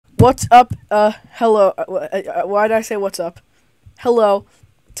What's up? Hello. Why did I say what's up? Hello.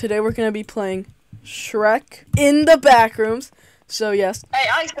 Today we're gonna be playing Shrek in the Backrooms. So yes. Hey,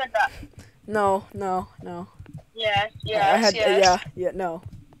 I said that. No. Yes. No.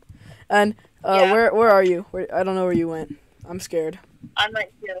 And Yeah. where are you? I don't know where you went. I'm scared. I'm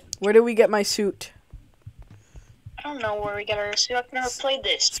right here. Where did we get my suit? I don't know where we got our suit. I've never played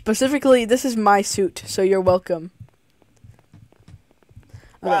this. Specifically, this is my suit, so you're welcome.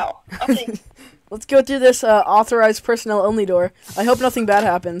 Wow. Okay. Let's go through this authorized personnel only door. I hope nothing bad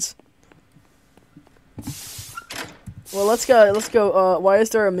happens. Well, let's go. Why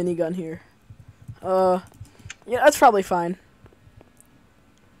is there a minigun here? Yeah, that's probably fine.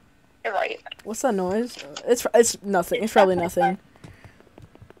 You're right. What's that noise? It's nothing. It's probably nothing.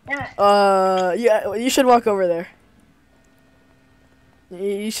 Yeah. Yeah, you should walk over there.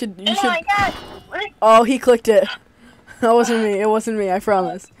 You should. Oh my God! Oh, he clicked it. That wasn't me. It wasn't me. I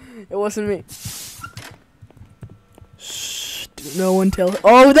promise. It wasn't me. Shh. No one tell.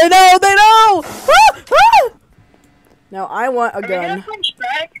 Oh, they know. They know. Ah! Ah! Now I want a gun.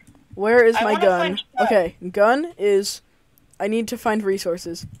 Where is my gun? Okay, gun is. I need to find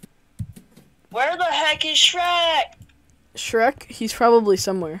resources. Where the heck is Shrek? Shrek? He's probably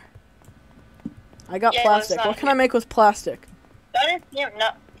somewhere. I got plastic. What can I make with plastic? That is here. No.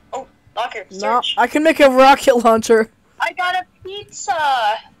 Oh, locker. No, Search. I can make a rocket launcher. I got a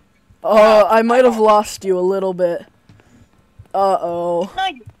pizza. Oh, I might have lost you a little bit. Uh-oh. No,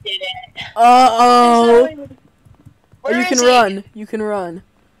 you didn't. Uh-oh. Where You can is he? run. You can run.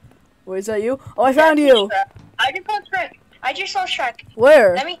 Wait, is that you? Oh, I found you. I just saw Shrek. I just saw Shrek.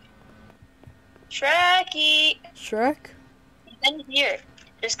 Where? Let me. Shreky. Shrek? He's in here.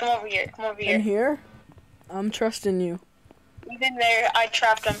 Just come over here. Come over here. In here? I'm trusting you. He's in there. I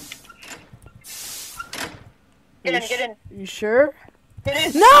trapped him. Get in. You sure?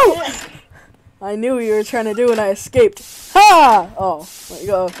 Get in. No! Get in. I knew what you were trying to do and I escaped. Ha! Oh, let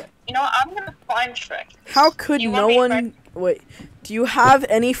go. Okay. You know what? I'm gonna find Shrek. How could no one... Wait, do you have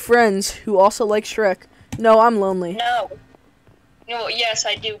any friends who also like Shrek? No, I'm lonely. No. No, yes,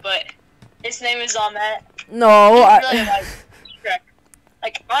 I do, but his name is on that. No, He I... really likes Shrek.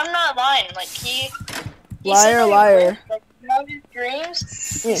 Like, I'm not lying. Like, he Liar, said liar. Like, throughout his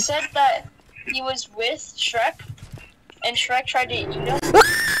dreams, Yeah. he said that he was with Shrek, and Shrek tried to eat him. That's not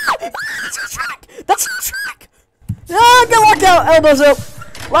Shrek! That's not Shrek! Ah, get locked out! Elbows up!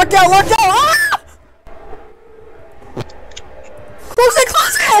 Locked out! Locked out! Ah! Close it!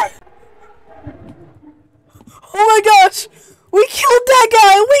 Oh my gosh! We killed that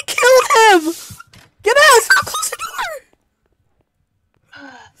guy! We killed him! Get out! Stop! Close the door!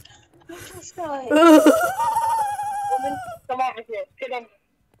 Come over here. Get in.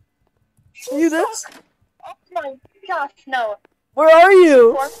 You this? Oh my gosh, no. Where are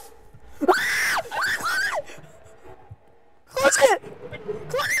you? Close it! Close it!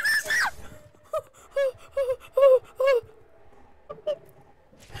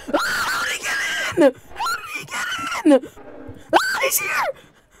 How did he get in? How did he get in? Ah, he's here!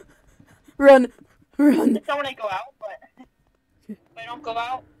 Run! Run! I don't want to go out, but if I don't go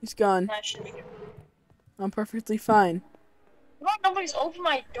out, He's gone. I should be good. I'm perfectly fine. Well, nobody's opened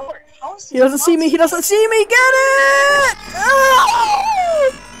my door. How is He doesn't see me. He doesn't see me. Get it!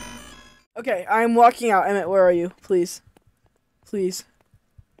 Ah! Okay, I'm walking out. Emmett, where are you? Please. Please.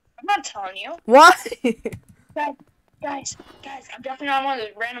 I'm not telling you. Why? Guys, I'm definitely on one of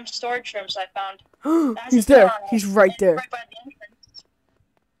those random storage rooms I found. He's there. He's right there. Right by the entrance.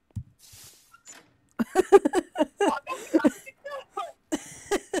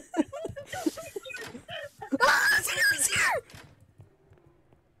 Ah, he's here!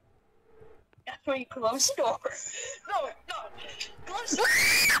 That's where you close the door. No. Close the door.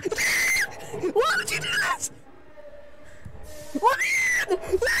 Why would you do this? What?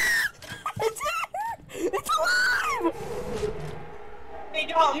 It's here! It's alive! Hey,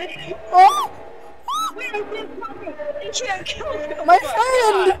 Dom. Oh! Wait, you can't kill me. My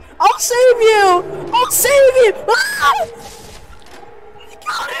friend! I'll save you! I'll save you! Ah!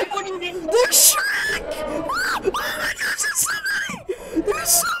 I got him! There's Shrek! Oh my gosh, there's so many! There's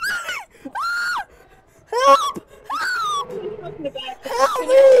so many! Ah! Help! Help! Help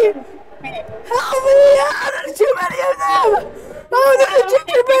me! Help me! Ah, there's too many of them! Oh, there's a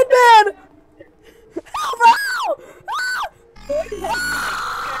gingerbread man! Help!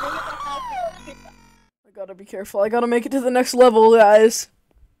 I gotta be careful. I gotta make it to the next level, guys.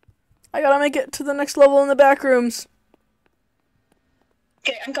 I gotta make it to the next level in the back rooms.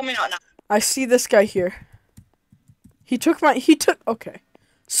 Okay, I'm coming out now. I see this guy here. He took. Okay.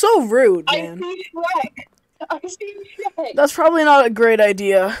 So rude, man. I see Shrek. I see Shrek. That's probably not a great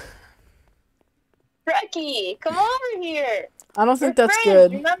idea. Shreky, come over here. I don't think We're that's friends,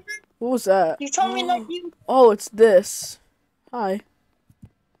 good. remember? What was that? You told me that you... Oh, it's this. Hi.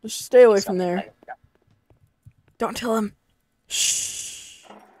 Just stay away from there. Don't tell him. Shh.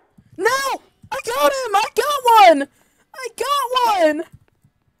 No! I got him! I got one! I got one!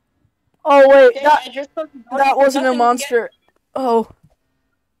 Oh, wait. Okay, that wasn't a monster. Oh.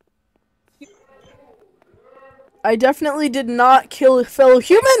 I definitely did not kill a fellow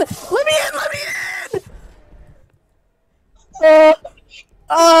human! Let me in! Let me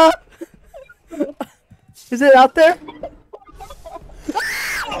in! Is it out there?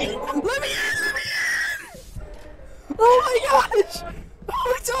 Let me in! Let me in! Oh my gosh!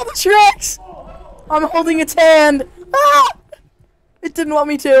 Oh, it's all the Shreks! I'm holding its hand! Ah! It didn't want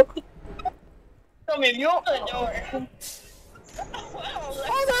me to. Come in, you open the door.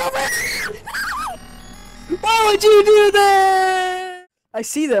 Oh, they're over here! Why would you do that? I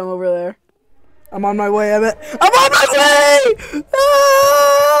see them over there. I'm on my way, Emmett. I'm on my way! Ah!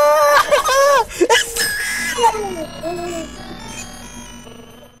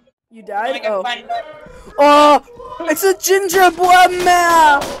 You died? Oh. Oh! It's a gingerbread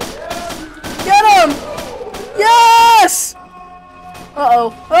man! Get him! Yes!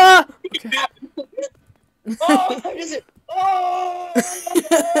 Uh-oh. Ah! Okay. Oh, what is it? Oh!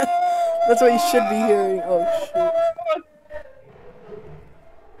 That's what you should be hearing. Oh, shoot.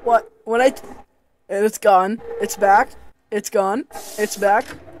 What? When I... And it's gone. It's back. It's gone. It's back.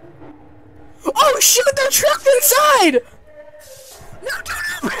 Oh, shoot! They're trapped inside! No,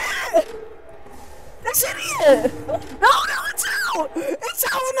 don't open it! This idiot! No, it's out! It's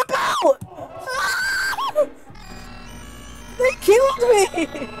out and about! Ah! They killed me!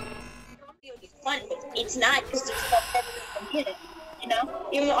 Fun, but it's not because there's stuff everything in it, you know?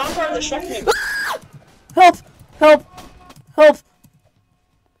 Even though I'm part of the Shrek movie. Help! Help! Help!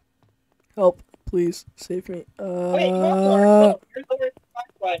 Help! Please save me. Wait, no, there's over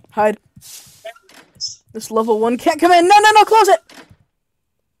the hide. This level 1 can't come in. No, no, no! Close it!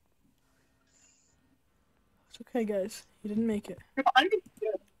 It's okay, guys. You didn't make it.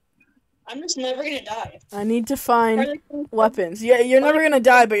 I'm just never gonna die. I need to find weapons. Yeah, you're never gonna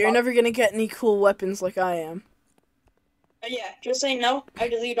die, but you're never gonna get any cool weapons like I am. Yeah, just saying no. I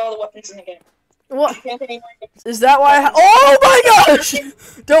deleted all the weapons in the game. What? Is that why oh my gosh!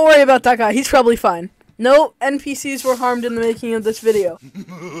 Don't worry about that guy. He's probably fine. No NPCs were harmed in the making of this video. So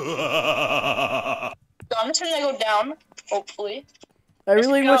I'm just gonna go down, hopefully. I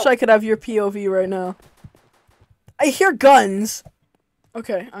really wish I could have your POV right now. I hear guns.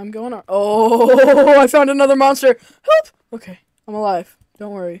 Okay, I'm going on. Oh, I found another monster. Help! Okay, I'm alive.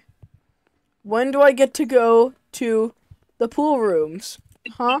 Don't worry. When do I get to go to the pool rooms?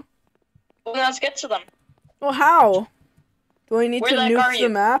 Huh? Well, let's get to them. Well, how? Do I need Where to the heck nuke are the you?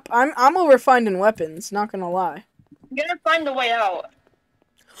 map? I'm over finding weapons, not gonna lie. I'm gonna find the way out.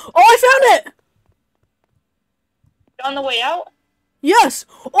 Oh, I found it! On the way out? Yes!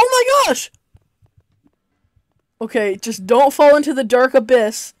 Oh my gosh! Okay, just don't fall into the dark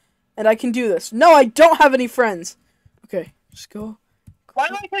abyss, and I can do this. No, I don't have any friends. Okay, just go. Why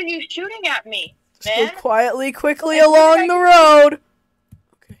are you shooting at me, Just man? go quietly, quickly along the road.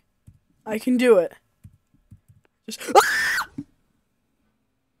 Okay, I can do it. Just. Ah!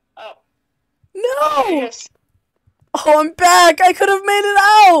 Oh. No! Yes. Oh, I'm back! I could have made it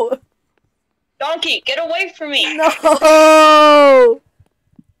out! Donkey, get away from me! No!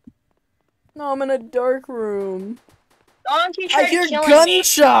 No, I'm in a dark room. Donkey I tried hear killing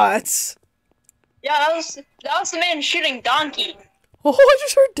gunshots! me. Yeah, that was the man shooting Donkey. Oh, I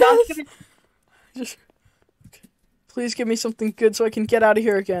just heard Donkey. death! Okay. Please give me something good so I can get out of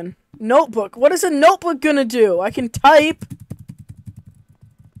here again. Notebook. What is a notebook gonna do? I can type.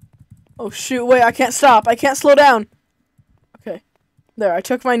 Oh, shoot. Wait, I can't stop. I can't slow down. Okay. There, I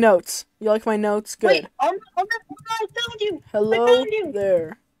took my notes. You like my notes? Good. Wait, oh, I found you! Hello I found you!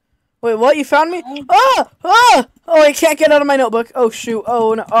 there. Wait, what? You found me? Ah! Ah! Oh, I can't get out of my notebook. Oh, shoot.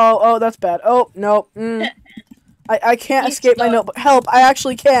 Oh, no. Oh, that's bad. Oh, no. I can't escape my notebook. Help, I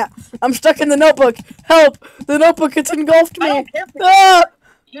actually can't. I'm stuck in the notebook. Help! The notebook, it's engulfed me. I don't care for you. Ah!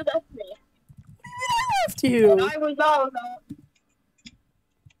 You left me. I left you. I was all alone.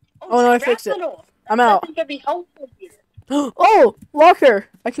 Oh, no, I fixed it. I'm out. I think it'd be helpful here. Oh, locker.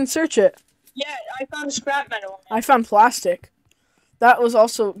 I can search it. Yeah, I found a scrap metal. I found plastic. That was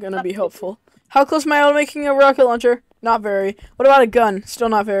also going to be helpful. How close am I to making a rocket launcher? Not very. What about a gun? Still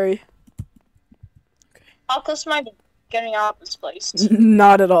not very. How close am I to getting out of this place?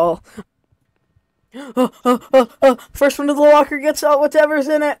 Not at all. First one to the locker gets out whatever's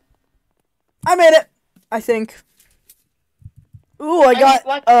in it. I made it. I think. Ooh, I got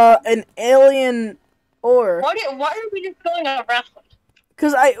an alien ore. Why are we just going around?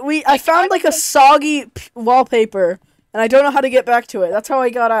 Cause I found like a soggy wallpaper, and I don't know how to get back to it. That's how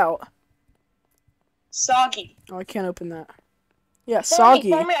I got out. Soggy. Oh, I can't open that. Yeah, soggy.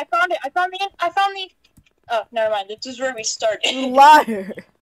 For me, I found it. I found the. Oh, never mind. This is where we started. You liar.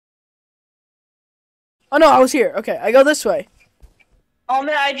 Oh no, I was here. Okay, I go this way. Oh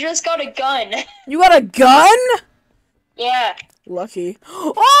man, I just got a gun. You got a gun? Yeah. Lucky.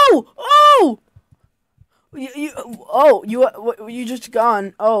 Oh! Oh! You just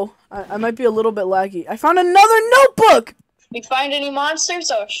gone. Oh, I might be a little bit laggy. I found another notebook! If you find any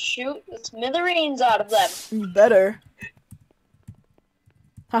monsters, I'll shoot the smithereens out of them. You better.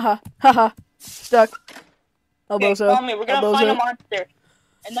 Haha, haha. Stuck. Elbows up. We're gonna find a monster.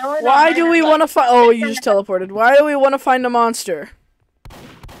 And then Why do we want to find... Oh, you just teleported. Why do we want to find a monster?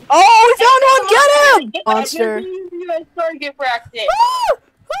 Oh, we found one! Get him! Monster. You guys target practice.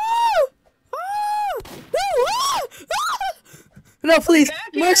 No, please.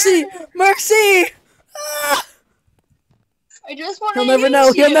 Mercy! Mercy! Ah! I just want He'll never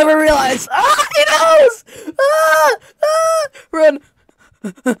know. He'll never realize. Ah, he knows! Ah! Ah! Run.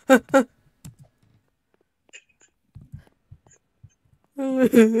 I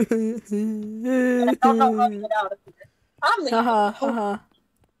don't know how to get out of here. I'm leaving.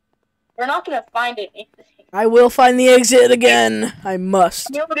 We're not gonna find anything. I will find the exit again. I must.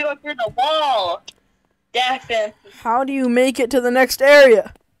 Nobody go through the wall. Definitely. How do you make it to the next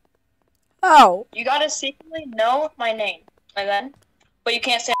area? How? You gotta secretly know my name, and then, but you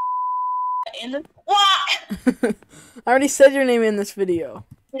can't say in the what? I already said your name in this video.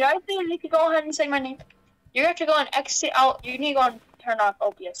 Did I say you need to go ahead and say my name? You have to go and exit out. You need to go and turn off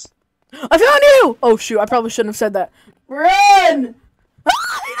OBS. I found you! Oh shoot! I probably shouldn't have said that. Run!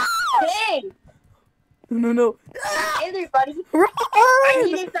 Hey! No. Hey, everybody! Run! I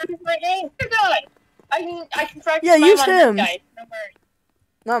need to practice my name. I can practice. Yeah, my use name, him. guys. Don't worry.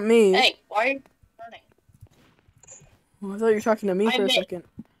 Not me. Hey, why are you running? Oh, I thought you were talking to me for a second.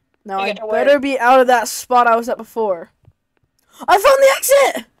 Now I get to better be out of that spot I was at before. I found the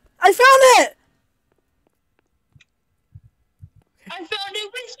exit! I found it! I found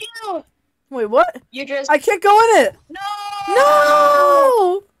it with you! Wait, what? You just... I can't go in it! No!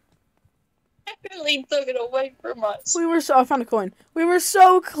 No! I really took it away from us. We were so... I found a coin. We were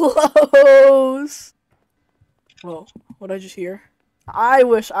so close! Whoa, what'd I just hear? I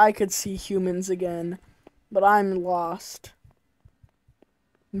wish I could see humans again, but I'm lost.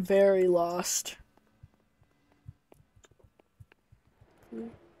 Very lost.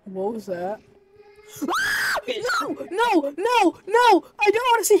 What was that? No! I don't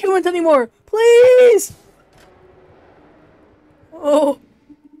want to see humans anymore! Please! Oh.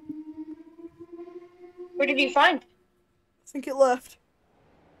 Where did you find? I think it left.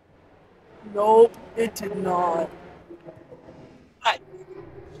 Nope, it did not.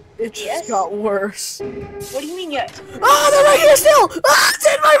 It just got worse. What do you mean yes? Oh, they're right here still! Ah, it's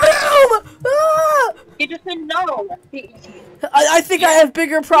in my room! Ah! You just said no. I think I have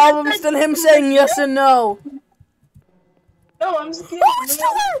bigger problems than him saying yes and no. No, I'm just kidding. Oh, it's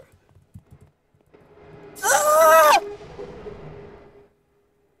still there! Ah!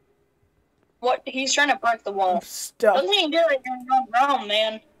 What? He's trying to break the wall. I'm stuck. Don't think you can do it. You're in the wrong,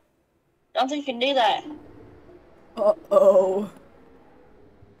 man. Don't think you can do that. Uh-oh.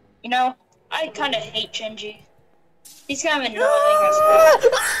 You know, I kind of hate Genji. He's kind of annoying as well.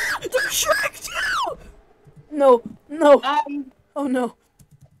 They're Shrek too! No. Oh no.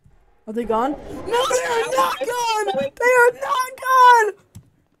 Are they gone? No, they are not gone! They are not gone!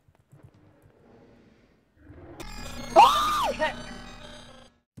 Okay.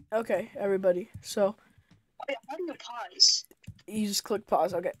 Okay, everybody. So, How do you pause? you just click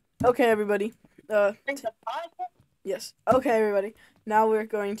pause. Okay. Okay, everybody. There's a pause? Yes. Okay, everybody. Now we're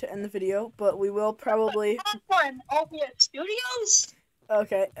going to end the video, but we will probably... On OBS Studios?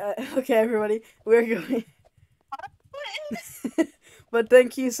 Okay, okay, everybody. We're going... But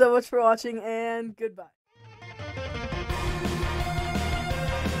thank you so much for watching, and goodbye.